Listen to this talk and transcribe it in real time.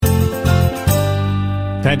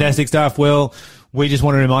Fantastic stuff. Well, we just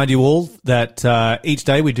want to remind you all that each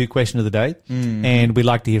day we do Question of the Day, and we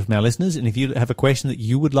like to hear from our listeners. And if you have a question that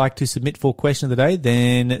you would like to submit for Question of the Day,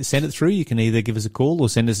 then send it through. You can either give us a call or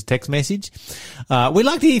send us a text message. We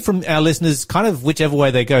like to hear from our listeners kind of whichever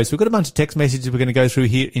way they go. So we've got a bunch of text messages we're going to go through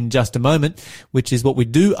here in just a moment, which is what we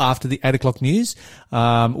do after the 8 o'clock news.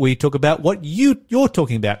 We talk about what you're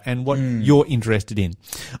talking about and what you're interested in.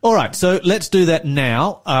 All right, so let's do that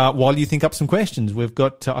now while you think up some questions. We've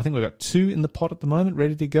got, I think we've got 2 in the pot at the moment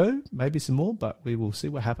ready to go, maybe some more, but we will see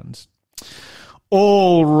what happens.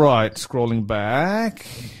 All right, scrolling back,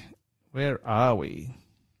 where are we?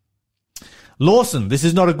 Lawson, this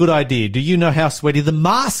is not a good idea. Do you know how sweaty the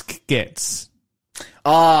mask gets?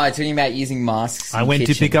 Oh, talking about using masks. I went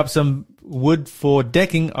to pick up some wood for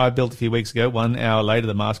decking I built a few weeks ago. 1 hour later,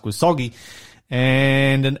 the mask was soggy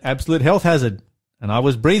and an absolute health hazard, and I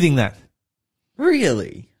was breathing that.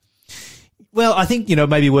 Really? Well, I think,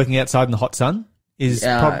 maybe working outside in the hot sun is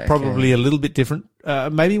probably a little bit different.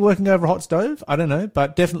 Maybe working over a hot stove, I don't know.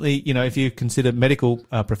 But definitely, if you consider medical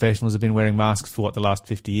professionals have been wearing masks for the last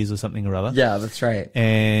 50 years or something or other. Yeah, that's right.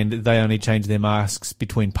 And they only change their masks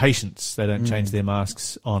between patients. They don't change their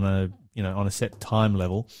masks on a set time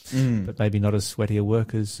level, but maybe not as sweaty a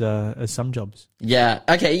work as some jobs. Yeah.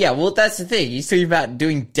 Okay. Yeah. Well, that's the thing. You're talking about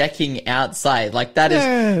doing decking outside. Like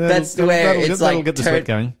that's where it's like get the sweat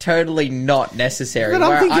going. Totally not necessary.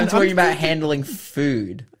 I'm talking about handling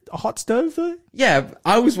food. A hot stove though? Yeah.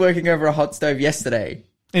 I was working over a hot stove yesterday.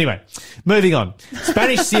 Anyway, moving on.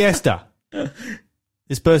 Spanish siesta.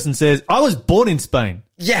 This person says, I was born in Spain.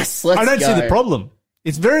 Yes. Let's go. I don't see the problem.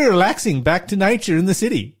 It's very relaxing, back to nature in the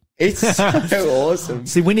city. It's so awesome.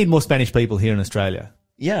 See, we need more Spanish people here in Australia.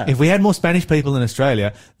 Yeah. If we had more Spanish people in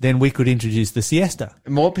Australia, then we could introduce the siesta.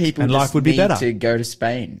 More people and life would be better. To go to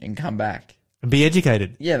Spain and come back. And be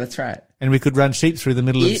educated. Yeah, that's right. And we could run sheep through the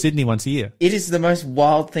middle of Sydney once a year. It is the most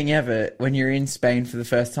wild thing ever when you're in Spain for the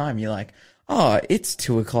first time. You're like, oh, it's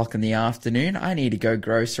 2:00 in the afternoon. I need to go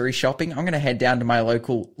grocery shopping. I'm going to head down to my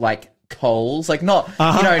local, Coles, not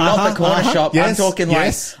the corner shop. Yes,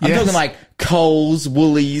 I'm talking like Coles,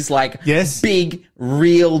 Woolies, big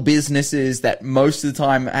real businesses that most of the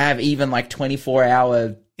time have even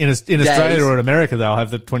 24-hour. In Australia or in America, they'll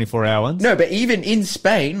have the 24-hour ones. No, but even in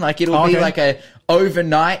Spain, it'll be like a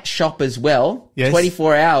overnight shop as well. Yes.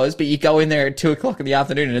 24 hours, but you go in there at 2:00 in the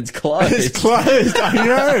afternoon and it's closed. It's closed.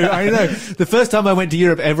 I know. The first time I went to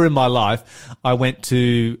Europe ever in my life, I went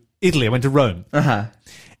to Italy. I went to Rome. Uh-huh.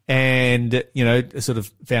 And, sort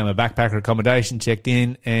of found my backpacker accommodation, checked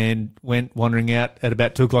in, and went wandering out at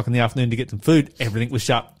about 2:00 in the afternoon to get some food. Everything was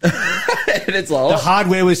shut. And it's like, the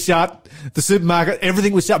hardware was shut. The supermarket,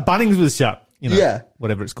 everything was shut. Bunnings was shut.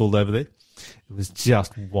 Whatever it's called over there. It was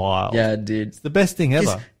just wild. Yeah, dude. It's the best thing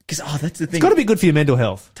ever. Because that's the thing. It's got to be good for your mental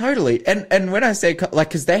health. Totally. And when I say,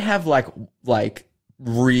 because they have,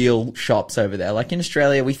 real shops over there. In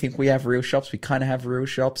Australia, we think we have real shops. We kind of have real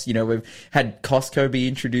shops. We've had Costco be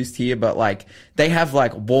introduced here, but they have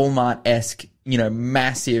Walmart-esque,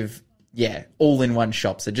 massive, all-in-one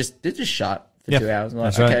shops. They're just shut for 2 hours.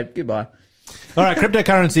 That's okay, right. Goodbye. All right,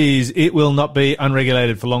 cryptocurrencies, it will not be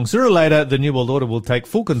unregulated for long. Sooner or later, the New World Order will take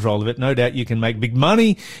full control of it. No doubt you can make big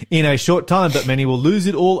money in a short time, but many will lose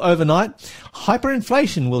it all overnight.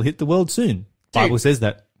 Hyperinflation will hit the world soon. Bible says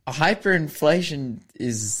that. Hyperinflation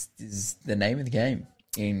is the name of the game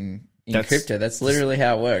in crypto. That's literally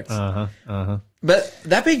how it works. But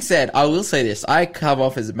that being said, I will say this. I come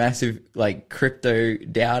off as a massive, crypto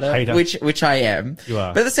doubter, hater. which I am. You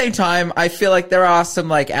are. But at the same time, I feel like there are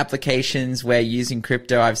some, applications where using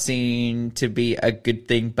crypto I've seen to be a good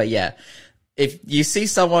thing. But yeah, if you see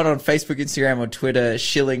someone on Facebook, Instagram, or Twitter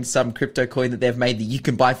shilling some crypto coin that they've made that you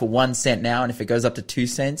can buy for 1 cent now, and if it goes up to 2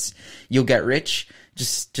 cents, you'll get rich,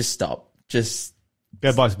 just stop. Just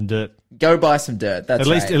go buy some dirt. Go buy some dirt. That's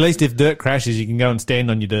right. At least if dirt crashes, you can go and stand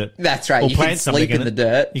on your dirt. That's right. Or you can sleep in the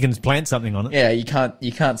dirt. You can plant something on it. Yeah, you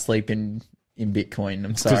can't sleep in Bitcoin.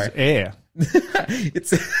 I'm sorry. It's air.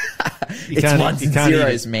 It's ones and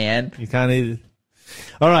zeros, man. You can't eat it.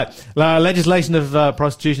 All right. Legislation of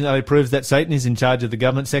prostitution only proves that Satan is in charge of the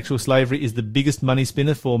government. Sexual slavery is the biggest money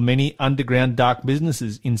spinner for many underground dark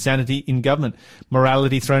businesses. Insanity in government.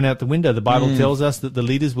 Morality thrown out the window. The Bible tells us that the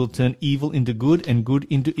leaders will turn evil into good and good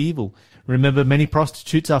into evil. Remember, many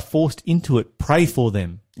prostitutes are forced into it. Pray for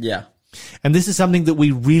them. Yeah. And this is something that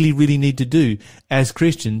we really, really need to do as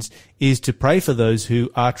Christians, is to pray for those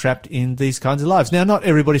who are trapped in these kinds of lives. Now, not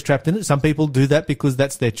everybody's trapped in it. Some people do that because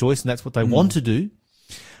that's their choice and that's what they want to do.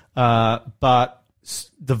 But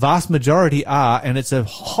the vast majority are, and it's a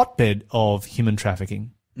hotbed of human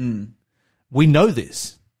trafficking. We know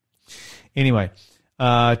this. Anyway,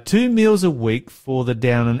 2 meals a week for the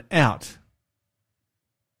down and out.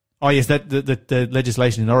 Oh, yes, that the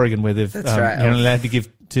legislation in Oregon where they've right. you're only allowed to give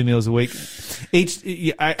 2 meals a week. Because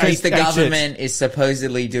the government is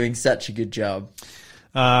supposedly doing such a good job.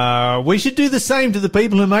 We should do the same to the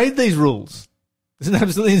people who made these rules. It's an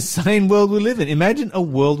absolutely insane world we live in. Imagine a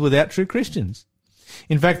world without true Christians.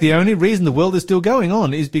 In fact, the only reason the world is still going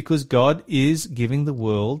on is because God is giving the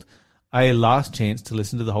world a last chance to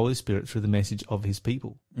listen to the Holy Spirit through the message of his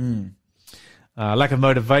people. Lack of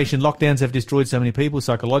motivation. Lockdowns have destroyed so many people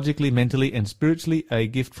psychologically, mentally, and spiritually. A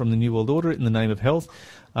gift from the New World Order in the name of health.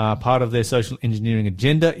 Part of their social engineering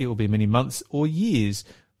agenda. It will be many months or years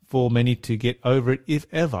for many to get over it, if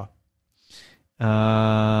ever.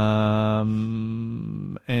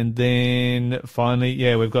 And then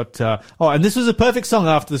finally, we've got, and this was a perfect song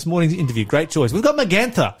after this morning's interview. Great choice. We've got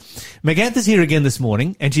Magantha. Magantha's here again this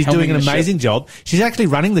morning and she's doing an amazing job. She's actually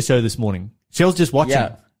running the show this morning. Shell's just watching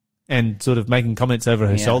and sort of making comments over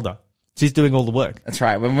her shoulder. She's doing all the work. That's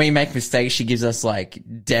right. When we make mistakes, she gives us like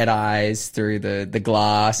dead eyes through the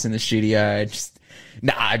glass in the studio.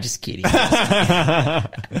 I'm just kidding.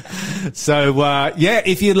 So,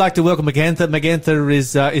 if you'd like to welcome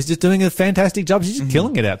Magantha is just doing a fantastic job. She's just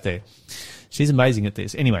killing it out there. She's amazing at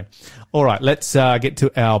this. Anyway, all right, let's get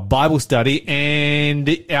to our Bible study.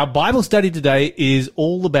 And our Bible study today is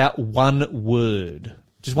all about one word.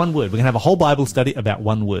 Just one word. We're going to have a whole Bible study about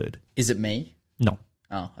one word. Is it me? No.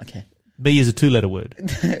 Oh, okay. B is a 2-letter word.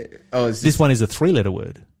 This one is a 3-letter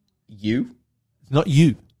word. You? It's not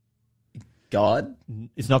you. God?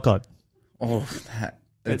 It's not God. Oh,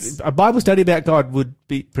 that's... A Bible study about God would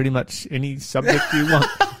be pretty much any subject you want.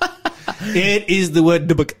 It is the word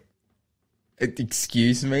debuk.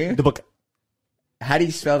 Excuse me? Debuk. How do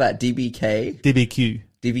you spell that? DBK? DBQ.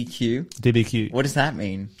 DBQ? DBQ. What does that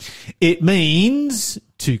mean? It means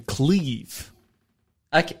to cleave.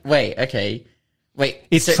 Okay, wait.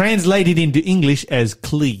 It's translated into English as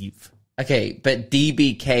cleave. Okay, but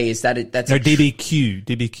DBK, is that it? That's DBQ.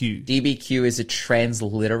 DBQ is a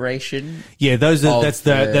transliteration. Yeah, that's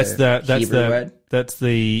the Hebrew word? That's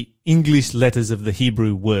the English letters of the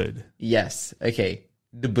Hebrew word. Yes. Okay.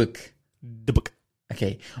 The book.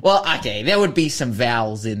 Okay. Well, there would be some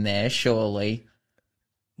vowels in there, surely.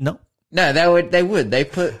 No, they would. They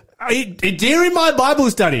put during my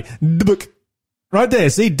Bible study. The book. Right there.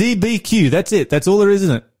 See, DBQ. That's it. That's all there is,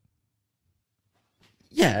 isn't it?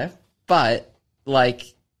 Yeah. But,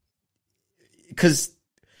 because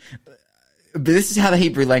this is how the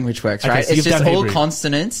Hebrew language works, right? Okay, so it's just all Hebrew.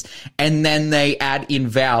 consonants, and then they add in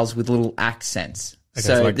vowels with little accents. Okay,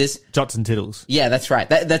 so like this... jots and tittles. Yeah, that's right.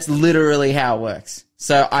 That's literally how it works.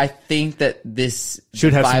 So I think that this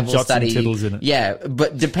should have Bible some jots study, and tittles in it. Yeah,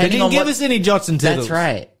 but They depending didn't on give us any jots and tittles. That's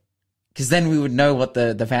right. Because then we would know what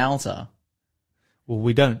the vowels are. Well,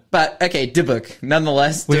 we don't. But, okay, the book.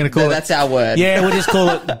 Nonetheless, we're going to call that's our word. Yeah, we'll just call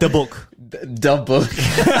it the book. The book.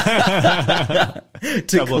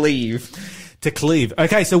 To cleave. To cleave.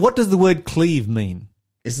 Okay, so what does the word cleave mean?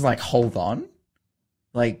 Is it like hold on?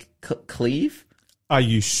 Like cleave? Are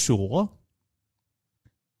you sure?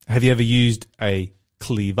 Have you ever used a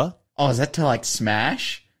cleaver? Oh, is that to like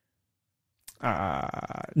smash?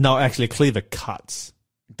 No, actually a cleaver cuts.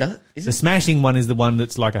 The smashing one is the one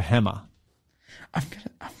that's like a hammer. I'm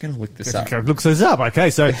gonna look this up. Look this up. Okay,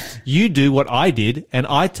 so you do what I did, and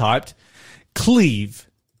I typed cleave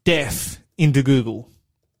deaf into Google,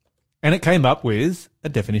 and it came up with a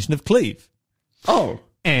definition of cleave. Oh,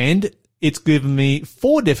 and it's given me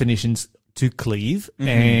 4 definitions to cleave,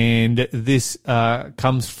 and this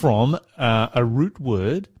comes from a root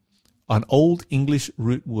word, an Old English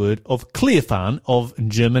root word of cleefan of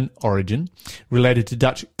German origin, related to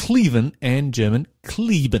Dutch cleven and German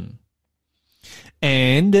kleben.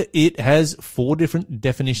 And it has 4 different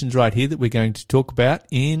definitions right here that we're going to talk about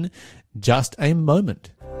in just a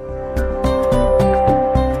moment.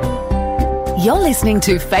 You're listening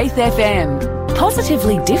to Faith FM,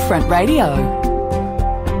 positively different radio.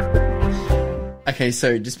 Okay,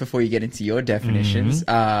 so just before you get into your definitions,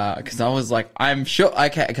 because I was like, I'm sure,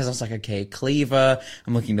 okay, because I was like, okay, cleaver,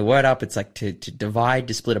 I'm looking the word up, it's like to divide,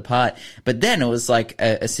 to split apart. But then it was like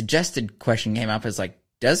a suggested question came up as like,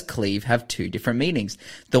 does cleave have 2 different meanings?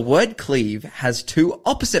 The word cleave has 2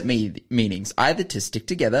 opposite meanings, either to stick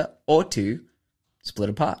together or to split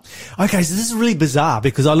apart. Okay, so this is really bizarre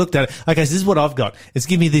because I looked at it. Okay, so this is what I've got. It's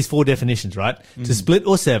giving me these 4 definitions, right? To split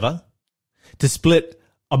or sever, to split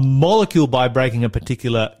a molecule by breaking a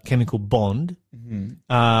particular chemical bond,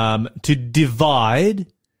 to divide,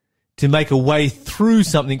 to make a way through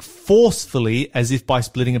something forcefully as if by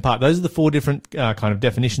splitting apart. Those are the four different kind of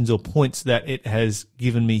definitions or points that it has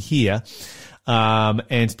given me here.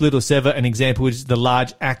 And split or sever, an example is the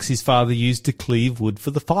large axe his father used to cleave wood for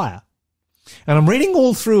the fire. And I'm reading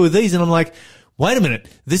all through of these and I'm like, wait a minute,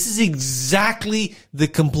 this is exactly the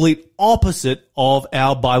complete opposite of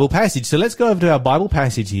our Bible passage. So let's go over to our Bible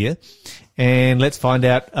passage here and let's find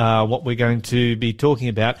out what we're going to be talking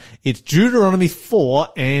about. It's Deuteronomy 4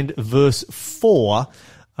 and verse 4.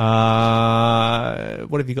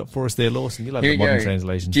 What have you got for us there, Lawson? You like the modern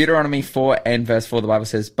translation. Deuteronomy 4 and verse 4, the Bible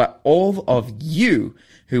says, "But all of you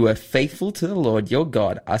who are faithful to the Lord your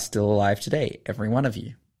God are still alive today, every one of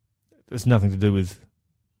you." It's nothing to do with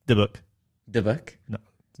the book. The book? No,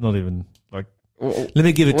 it's not even like. Well, let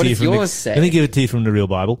me give it what to you does from yours say? Let me give it to you from the real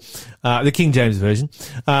Bible, the King James version.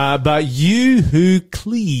 But you who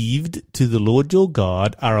cleaved to the Lord your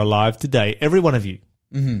God are alive today, every one of you.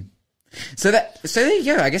 Mm-hmm. So there you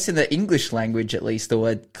go. I guess in the English language, at least, the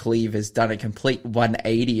word cleave has done a complete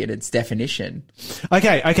 180 in its definition.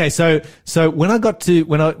 Okay. So when I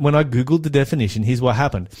Googled the definition, here's what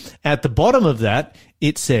happened. At the bottom of that,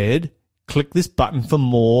 it said, click this button for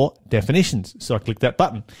more definitions. So I clicked that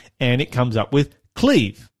button and it comes up with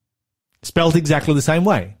cleave, spelled exactly the same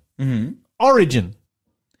way. Mm-hmm. Origin,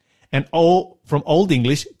 and all from Old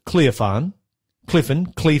English, Clifan,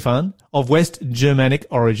 of West Germanic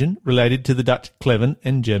origin, related to the Dutch Kleven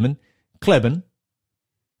and German Kleben.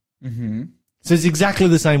 Mm-hmm. So it's exactly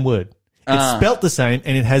the same word. It's spelt the same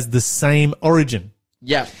and it has the same origin.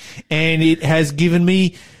 Yeah. And it has given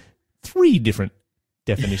me 3 different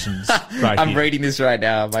definitions right I'm here. reading this right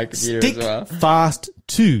now on my computer Stick as well. fast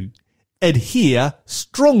to, adhere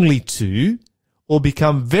strongly to, or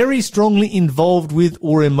become very strongly involved with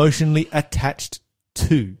or emotionally attached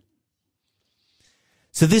to.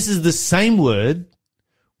 So this is the same word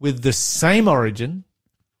with the same origin,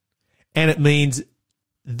 and it means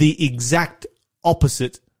the exact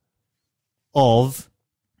opposite of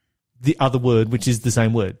the other word, which is the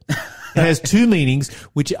same word. It has 2 meanings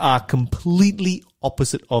which are completely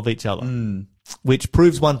opposite of each other, which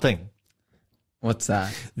proves one thing. What's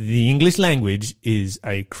that? The English language is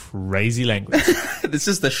a crazy language. This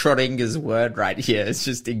is the Schrodinger's word right here. It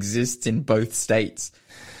just exists in both states.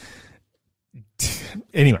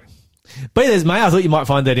 Anyway, be that as may, I thought you might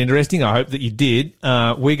find that interesting. I hope that you did.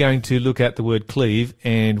 We're going to look at the word cleave,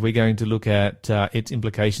 and we're going to look at its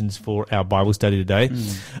implications for our Bible study today.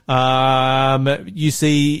 You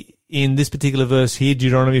see in this particular verse here,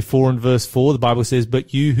 Deuteronomy 4 and verse 4, the Bible says,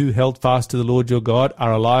 "But you who held fast to the Lord your God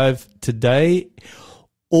are alive today,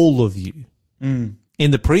 all of you." In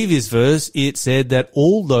the previous verse, it said that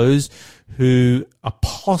all those who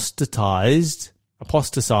apostatized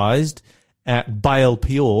at Baal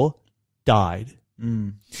Peor died.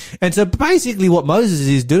 And so basically what Moses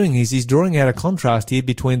is doing is he's drawing out a contrast here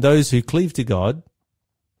between those who cleave to God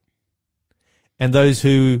and those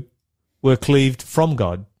who were cleaved from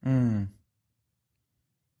God.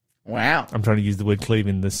 Wow. I'm trying to use the word cleave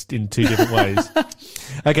in 2 different ways.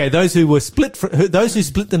 Okay, those who split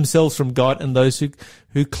themselves from God, and those who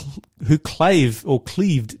clave or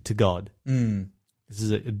cleaved to God. This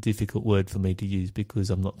is a difficult word for me to use because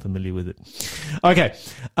I'm not familiar with it. Okay.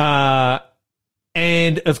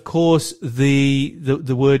 And of course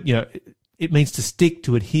the word, it means to stick,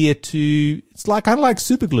 to adhere to. It's like kind of like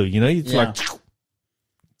super glue, it's like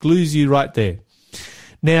glues you right there.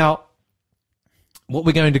 Now, what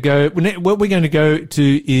we're going to go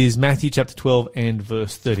to is Matthew chapter 12 and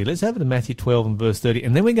verse 30. Let's have it in Matthew 12 and verse 30,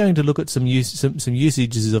 and then we're going to look at some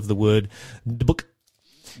usages of the word the book.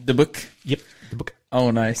 The book? Yep, the book. Oh,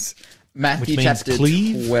 nice. Matthew chapter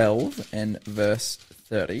 12 and verse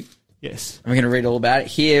 30. Yes. I'm going to read all about it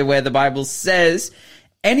here, where the Bible says,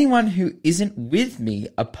 "Anyone who isn't with me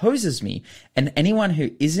opposes me, and anyone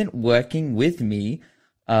who isn't working with me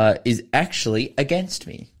is actually against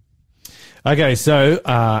me." Okay, so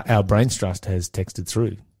our Brains Trust has texted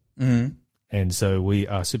through. Mm-hmm. And so we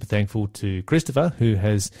are super thankful to Christopher, who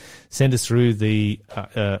has sent us through the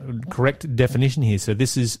correct definition here. So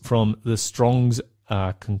this is from the Strong's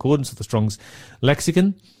Concordance, or the Strong's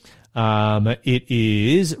Lexicon. It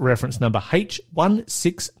is reference number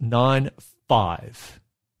H1695.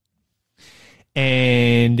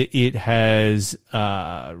 And it has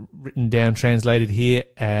written down, translated here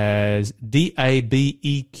as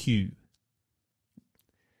DABEQ.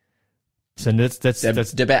 So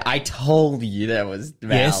that's I told you that was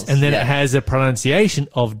vowels. Yes, and then it has a pronunciation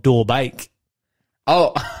of Dawbake.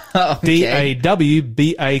 Oh, okay.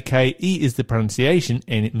 DAWBAKE is the pronunciation,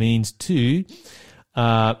 and it means to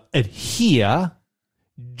adhere,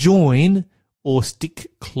 join, or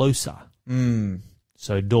stick closer.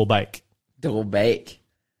 So doorbake. Doorbake.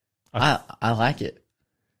 I like it.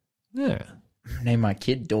 Yeah. Name my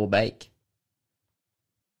kid Doorbake.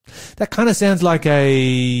 That kind of sounds like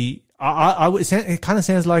it kind of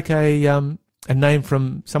sounds like a name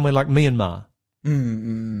from somewhere like Myanmar.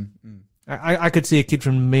 I could see a kid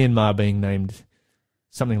from Myanmar being named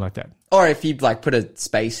something like that. Or if you like put a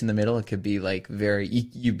space in the middle, it could be like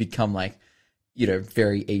you become like,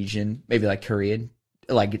 very Asian, maybe like Korean,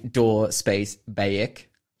 like door space Bayek.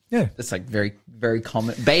 Yeah. That's like very, very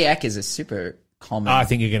common. Bayek is a super common. I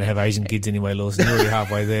think you're going to have Asian kids anyway, Lawson. You're already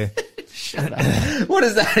halfway there. Shut up. What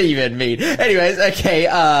does that even mean? Anyways, okay.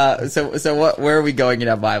 So where are we going in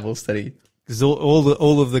our Bible study? Because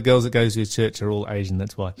all of the girls that go to his church are all Asian.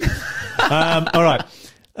 That's why. All right.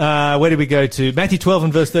 Where did we go to? Matthew 12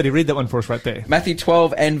 and verse 30. Read that one for us right there. Matthew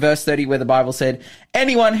 12 and verse 30, where the Bible said,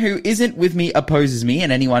 anyone who isn't with me opposes me,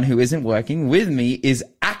 and anyone who isn't working with me is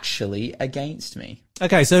actually against me.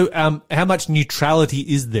 Okay, so how much neutrality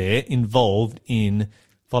is there involved in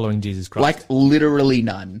following Jesus Christ? Like literally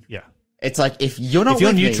none. Yeah. It's like if you're not if you're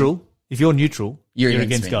with neutral, me, if you're neutral, you're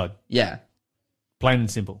against me. God. Yeah. Plain and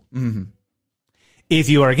simple. Mm-hmm. If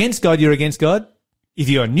you are against God, you're against God. If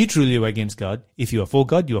you are neutral, you're against God. If you are for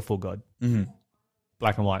God, you are for God. Mm-hmm.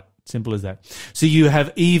 Black and white. Simple as that. So you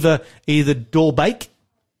have either doorbake,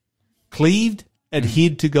 cleaved,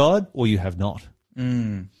 adhered to God, or you have not.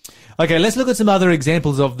 Okay, let's look at some other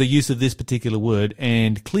examples of the use of this particular word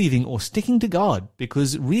and cleaving or sticking to God,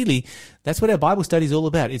 because really that's what our Bible study is all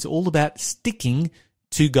about. It's all about sticking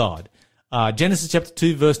to God. Genesis chapter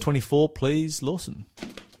 2, verse 24, please, Lawson.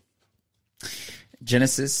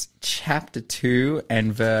 Genesis chapter 2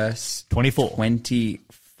 and verse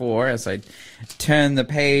 24, as I turn the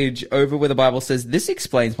page over, where the Bible says, this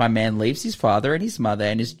explains why man leaves his father and his mother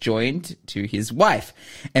and is joined to his wife,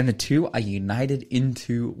 and the two are united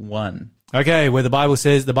into one. Okay, where the Bible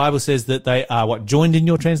says that they are what, joined in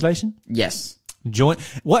your translation? Yes. Joined.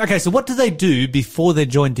 What? Okay, so what do they do before they're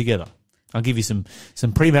joined together? I'll give you some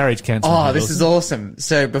pre-marriage counseling. Oh, this is awesome.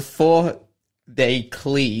 So before they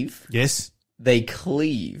cleave. Yes. They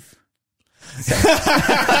cleave. So check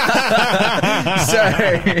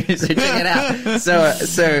it out.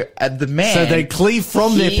 So the man. So they cleave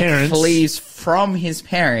from their parents. Cleaves from his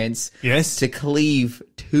parents. Yes. To cleave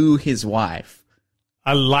to his wife.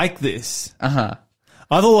 I like this. Uh-huh.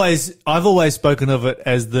 I've always spoken of it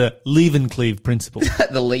as the leave and cleave principle.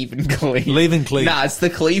 The leave and cleave. Leave and cleave. Nah, it's the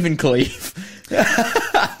cleave and cleave.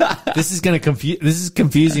 This is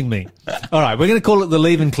confusing me. All right, we're going to call it the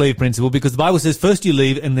leave and cleave principle because the Bible says first you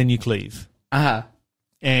leave and then you cleave. Uh-huh.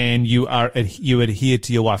 And you adhere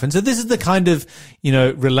to your wife. And so this is the kind of,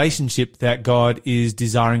 relationship that God is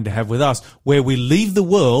desiring to have with us, where we leave the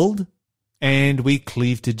world and we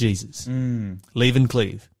cleave to Jesus. Leave and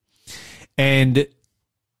cleave. And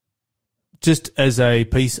just as a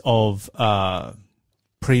piece of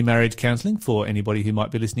pre-marriage counselling for anybody who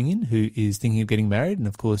might be listening in who is thinking of getting married, and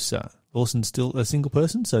of course Lawson's still a single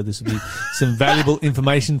person, so this will be some valuable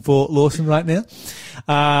information for Lawson right now.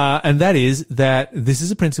 And that is that this is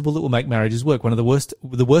a principle that will make marriages work. One of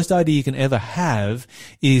the worst idea you can ever have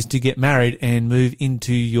is to get married and move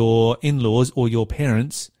into your in-laws or your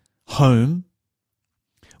parents' home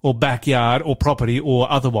or backyard or property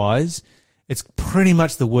or otherwise. It's pretty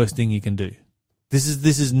much the worst thing you can do. This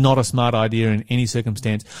is not a smart idea in any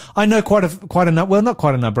circumstance. I know quite a number, well, not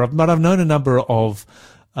quite a number, but I've known a number of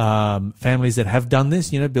families that have done this,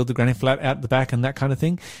 build the granny flat out the back and that kind of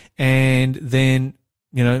thing. And then,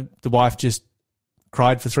 the wife just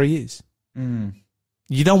cried for 3 years.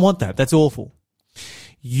 You don't want that. That's awful.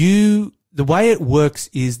 The way it works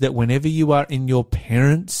is that whenever you are in your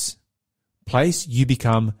parents' place, you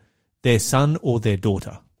become their son or their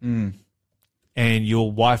daughter. And your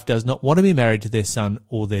wife does not want to be married to their son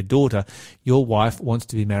or their daughter. Your wife wants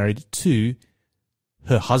to be married to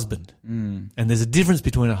her husband. And there's a difference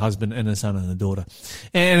between a husband and a son and a daughter.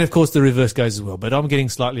 And, of course, the reverse goes as well. But I'm getting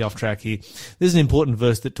slightly off track here. There's an important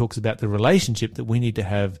verse that talks about the relationship that we need to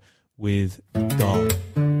have with God.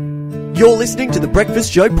 You're listening to the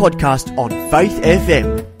Breakfast Show podcast on Faith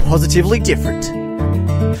FM. Positively different.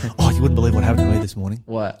 Oh, you wouldn't believe what happened to me this morning.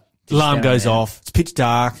 What? Alarm goes off. It's pitch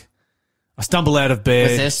dark. I stumble out of bed.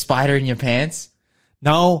 Was there a spider in your pants?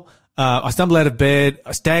 No. I stumble out of bed.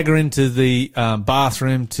 I stagger into the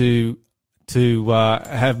bathroom to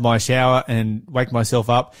have my shower and wake myself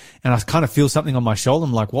up. And I kind of feel something on my shoulder.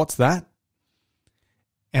 I'm like, what's that?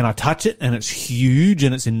 And I touch it, and it's huge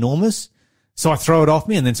and it's enormous. So I throw it off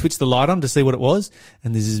me and then switch the light on to see what it was.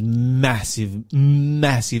 And there's this massive,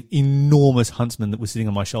 enormous huntsman that was sitting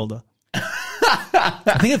on my shoulder.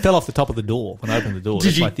 I think it fell off the top of the door when I opened the door.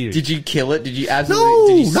 That's my theory. Did you kill it? Did you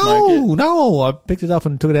absolutely? Did you smoke it? No. I picked it up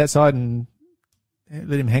and took it outside and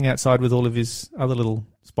let him hang outside with all of his other little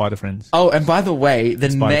spider friends. Oh, and by the way, the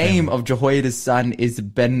Spider name family. of Jehoiada's son is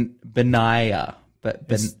Benaiah.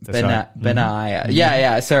 That's Benaiah. right. Benaiah.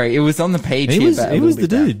 Yeah. Sorry, it was on the page He here. was but a the little bit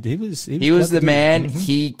down. dude. He was the the man.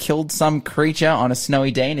 He killed some creature on a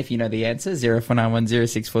snowy day, and if you know the answer,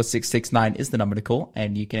 0491064669 is the number to call,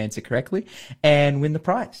 and you can answer correctly and win the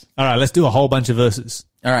prize. All right, let's do a whole bunch of verses.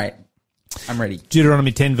 All right, I'm ready.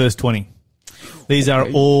 Deuteronomy 10, verse 20. These are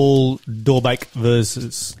all Dorbake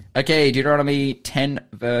verses. Okay, Deuteronomy 10,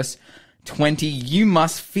 verse 20. You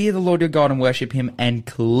must fear the Lord your God and worship him and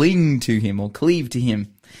cling to him or cleave to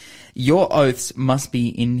him. Your oaths must be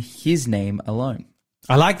in his name alone.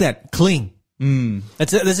 I like that. Cling.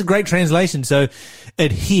 That's a great translation. So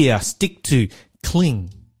adhere, stick to,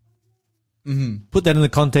 cling. Put that in the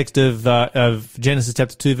context of Genesis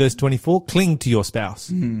chapter 2, verse 24. Cling to your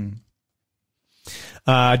spouse.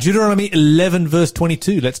 Deuteronomy 11, verse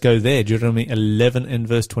 22. Let's go there. Deuteronomy 11 and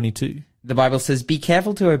verse 22. The Bible says, be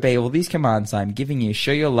careful to obey all these commands I am giving you.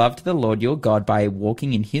 Show your love to the Lord your God by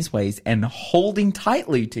walking in his ways and holding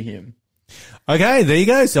tightly to him. Okay, there you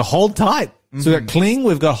go. So hold tight. So we've got cling,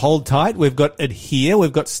 we've got hold tight, we've got adhere,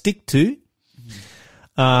 we've got stick to.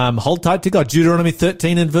 Hold tight to God. Deuteronomy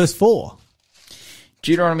 13 and verse 4.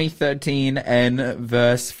 Deuteronomy 13 and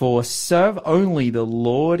verse 4. Serve only the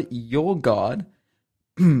Lord your God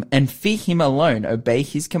and fear him alone. Obey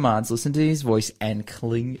his commands, listen to his voice, and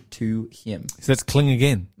cling to him. So let's cling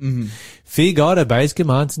again. Fear God, obey his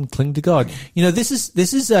commands, and cling to God. You know, this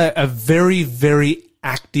is a very, very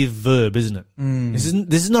active verb, isn't it?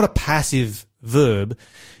 This is not a passive verb.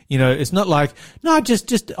 You know, it's not like, no,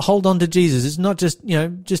 just hold on to Jesus. It's not just, you know,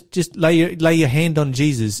 just lay your hand on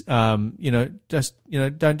Jesus. Don't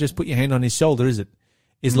just put your hand on his shoulder, is it?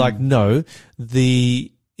 It's like, no,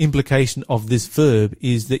 the implication of this verb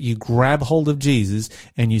is that you grab hold of Jesus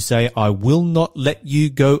and you say, I will not let you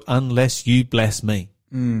go unless you bless me.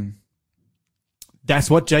 That's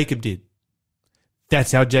what Jacob did.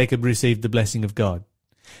 That's how Jacob received the blessing of God.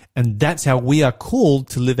 And that's how we are called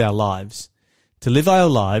to live our lives. To live our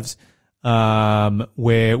lives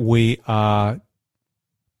where we are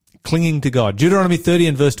clinging to God. Deuteronomy 30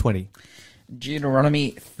 and verse 20.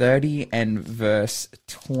 Deuteronomy 30 and verse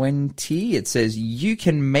 20, it says, you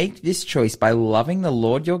can make this choice by loving the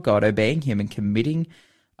Lord your God, obeying him, and committing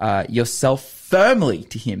yourself firmly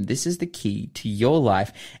to him. This is the key to your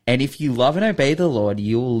life. And if you love and obey the Lord,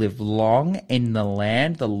 you will live long in the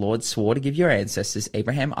land the Lord swore to give your ancestors,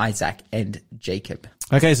 Abraham, Isaac, and Jacob.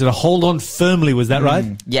 Okay, so to hold on firmly, was that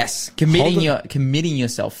right? Yes, committing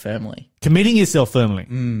yourself firmly. Committing yourself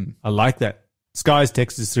firmly. I like that. Sky's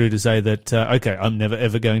text us through to say that, okay, I'm never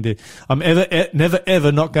ever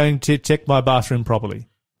not going to check my bathroom properly.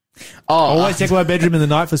 Oh, Always check my bedroom in the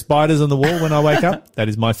night for spiders on the wall when I wake up. That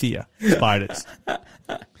is my fear. Spiders.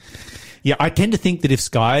 Yeah, I tend to think that if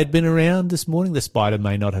Sky had been around this morning, the spider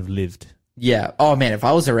may not have lived. yeah. Oh man, if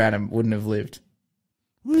I was around him, wouldn't have lived.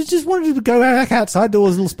 We just wanted to go back outside to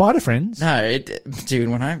his little spider friends. No, dude,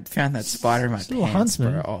 when I found that spider in my Still a pants,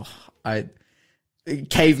 huntsman. bro,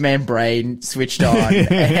 caveman brain switched on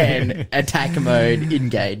and attack mode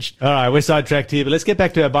engaged. All right, we're sidetracked here, but let's get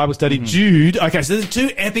back to our Bible study. Jude. Okay, so there's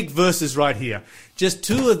two epic verses right here. Just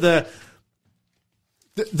two of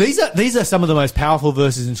these are some of the most powerful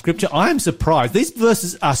verses in Scripture. I am surprised. These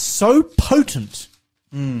verses are so potent.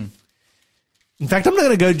 In fact, I'm not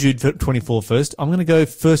going to go Jude 24 first. I'm going to go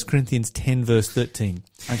 1 Corinthians 10, verse 13.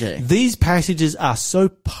 Okay. These passages are so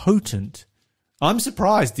potent. I'm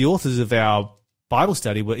surprised the authors of our Bible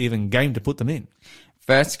study were even game to put them in.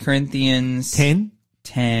 1 Corinthians 10,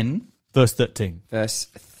 10, verse 13. verse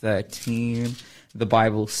 13. The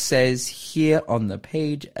Bible says here on the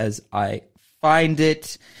page as I find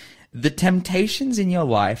it, the temptations in your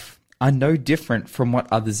life are no different from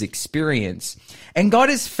what others experience. And God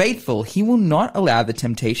is faithful. He will not allow the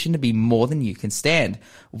temptation to be more than you can stand.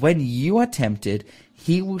 When you are tempted,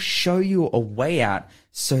 he will show you a way out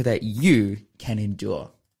so that you can endure.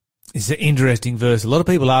 It's an interesting verse. A lot of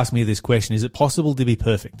people ask me this question. Is it possible to be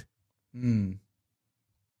perfect?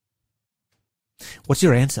 What's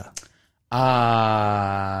your answer?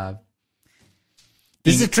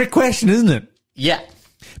 This is a trick question, isn't it? Yeah.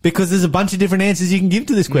 Because there's a bunch of different answers you can give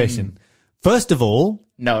to this question. First of all,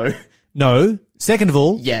 No. no. Second of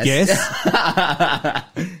all, Yes.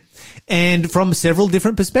 And from several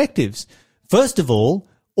different perspectives. First of all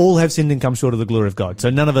have sinned and come short of the glory of God. So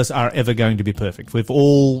none of us are ever going to be perfect.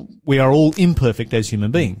 We are all imperfect as human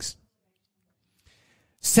beings.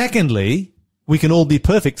 Secondly, we can all be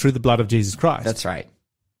perfect through the blood of Jesus Christ. That's right.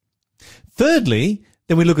 Thirdly,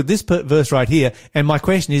 then we look at this verse right here, and my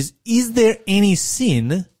question is there any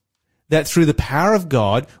sin that through the power of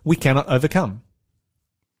God we cannot overcome?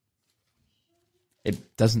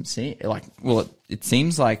 It doesn't seem like, well, it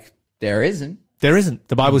seems like there isn't. There isn't.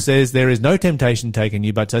 The Bible says there is no temptation taken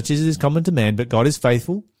you, but such as is common to man, but God is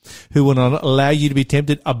faithful, who will not allow you to be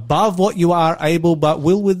tempted above what you are able, but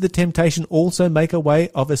will with the temptation also make a way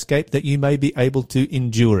of escape that you may be able to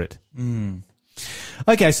endure it.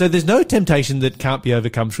 Okay, so there's no temptation that can't be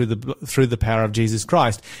overcome through the power of Jesus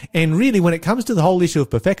Christ. And really, when it comes to the whole issue of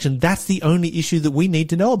perfection, that's the only issue that we need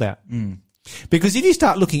to know about. Because if you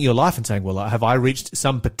start looking at your life and saying, well, have I reached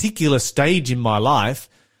some particular stage in my life?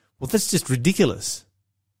 Well, that's just ridiculous.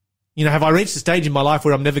 You know, have I reached a stage in my life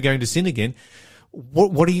where I'm never going to sin again?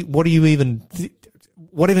 What even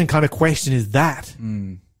kind of question is that?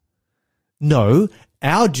 No,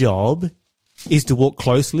 our job is to walk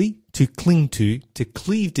closely, to cling to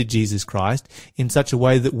cleave to Jesus Christ in such a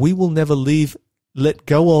way that we will never let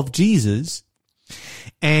go of Jesus.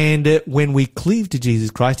 And when we cleave to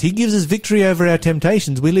Jesus Christ, he gives us victory over our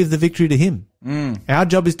temptations. We leave the victory to him. Our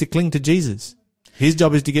job is to cling to Jesus. His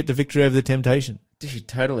job is to get the victory over the temptation. Dude,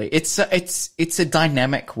 totally. It's a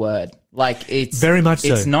dynamic word. Like it's very much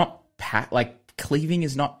so. It's not like cleaving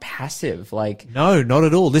is not passive. Like no, not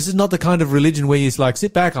at all. This is not the kind of religion where you like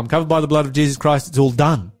sit back. I'm covered by the blood of Jesus Christ. It's all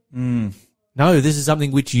done. No, this is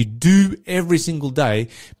something which you do every single day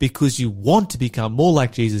because you want to become more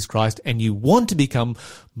like Jesus Christ, and you want to become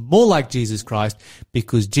more like Jesus Christ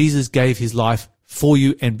because Jesus gave his life for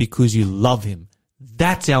you and because you love him.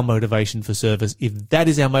 That's our motivation for service. If that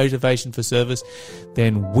is our motivation for service,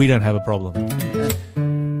 then we don't have a problem.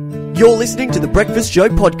 You're listening to the Breakfast Show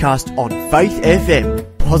podcast on Faith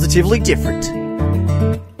FM. Positively different.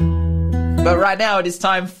 But right now it is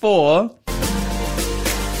time for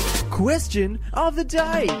Question of the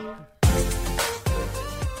day.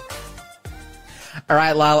 All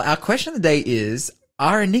right, Lyle, our question of the day is,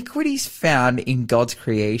 are iniquities found in God's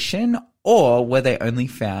creation, or were they only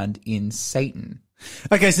found in Satan?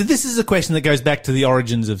 Okay, so this is a question that goes back to the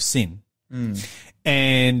origins of sin.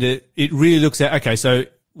 And it really looks at, okay, so,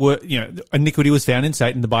 iniquity was found in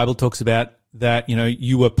Satan. The Bible talks about that,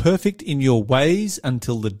 you were perfect in your ways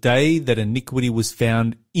until the day that iniquity was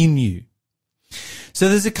found in you. So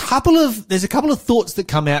there's a couple of thoughts that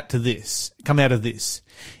come out of this.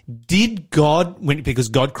 Did God, because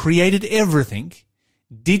God created everything,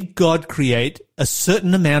 did God create a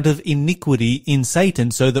certain amount of iniquity in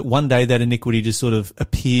Satan so that one day that iniquity just sort of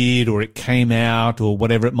appeared or it came out or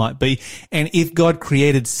whatever it might be? And if God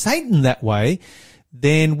created Satan that way,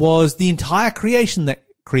 then was the entire creation that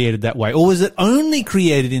created that way? Or was it only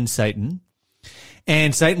created in Satan,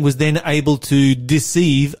 and Satan was then able to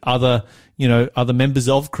deceive other members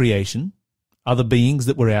of creation, other beings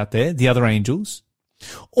that were out there, the other angels?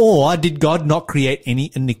 Or did God not create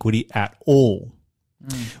any iniquity at all?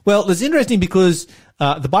 Well, it's interesting because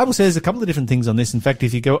the Bible says a couple of different things on this. In fact,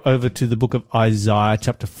 if you go over to the book of Isaiah,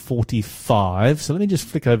 chapter 45, so let me just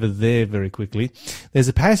flick over there very quickly. There's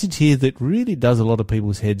a passage here that really does a lot of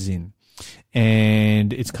people's heads in.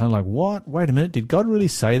 And it's kind of like, what? Wait a minute, did God really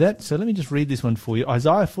say that? So let me just read this one for you.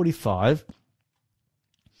 Isaiah 45.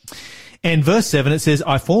 And verse 7, it says,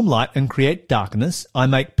 I form light and create darkness. I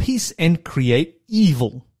make peace and create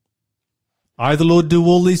evil. I, the Lord, do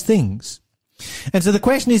all these things. And so the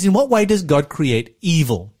question is, in what way does God create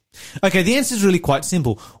evil? Okay, the answer is really quite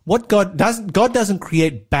simple. God doesn't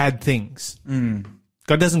create bad things.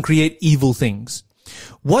 God doesn't create evil things.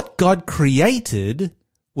 What God created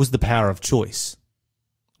was the power of choice.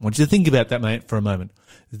 I want you to think about that for a moment.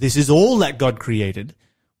 This is all that God created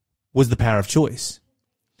was the power of choice.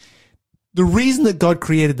 The reason that God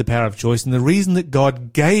created the power of choice and the reason that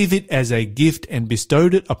God gave it as a gift and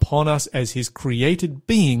bestowed it upon us as his created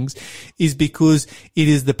beings is because it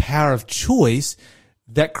is the power of choice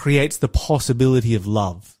that creates the possibility of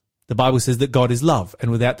love. The Bible says that God is love,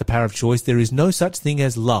 and without the power of choice, there is no such thing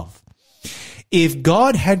as love. If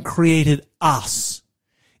God had created us,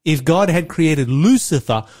 if God had created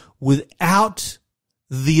Lucifer without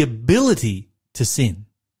the ability to sin,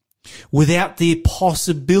 without the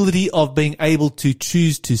possibility of being able to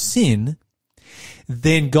choose to sin,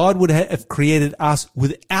 then God would have created us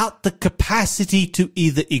without the capacity to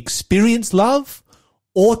either experience love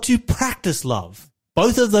or to practice love.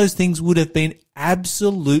 Both of those things would have been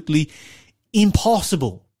absolutely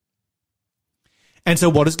impossible. And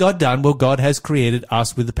so what has God done? Well, God has created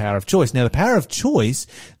us with the power of choice. Now, the power of choice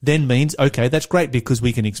then means, okay, that's great because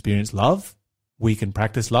we can experience love. We can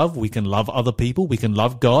practice love. We can love other people. We can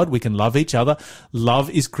love God. We can love each other. Love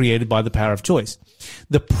is created by the power of choice.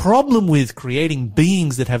 The problem with creating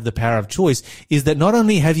beings that have the power of choice is that not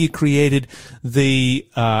only have you created the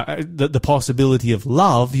possibility of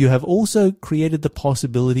love, you have also created the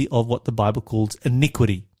possibility of what the Bible calls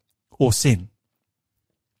iniquity or sin.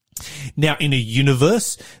 Now, in a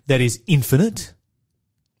universe that is infinite,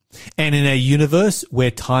 and in a universe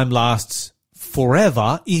where time lasts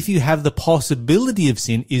forever, if you have the possibility of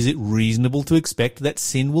sin, is it reasonable to expect that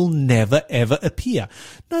sin will never, ever appear?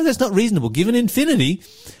 No, that's not reasonable. Given infinity,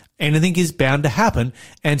 anything is bound to happen.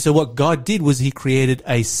 And so what God did was he created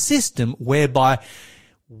a system whereby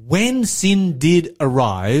when sin did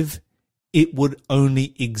arrive, it would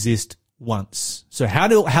only exist once. So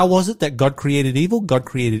how was it that God created evil? God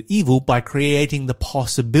created evil by creating the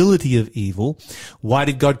possibility of evil. Why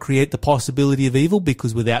did God create the possibility of evil?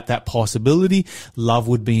 Because without that possibility, love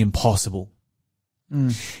would be impossible.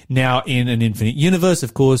 Now, in an infinite universe,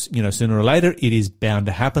 of course, sooner or later, it is bound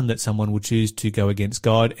to happen that someone will choose to go against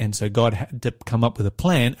God. And so God had to come up with a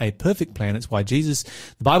plan, a perfect plan. It's why the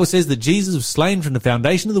Bible says that Jesus was slain from the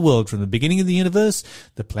foundation of the world, from the beginning of the universe.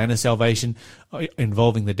 The plan of salvation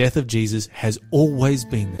involving the death of Jesus has always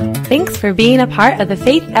been there. Thanks for being a part of the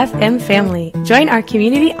Faith FM family. Join our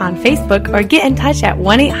community on Facebook or get in touch at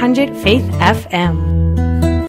 1-800-FAITH-FM.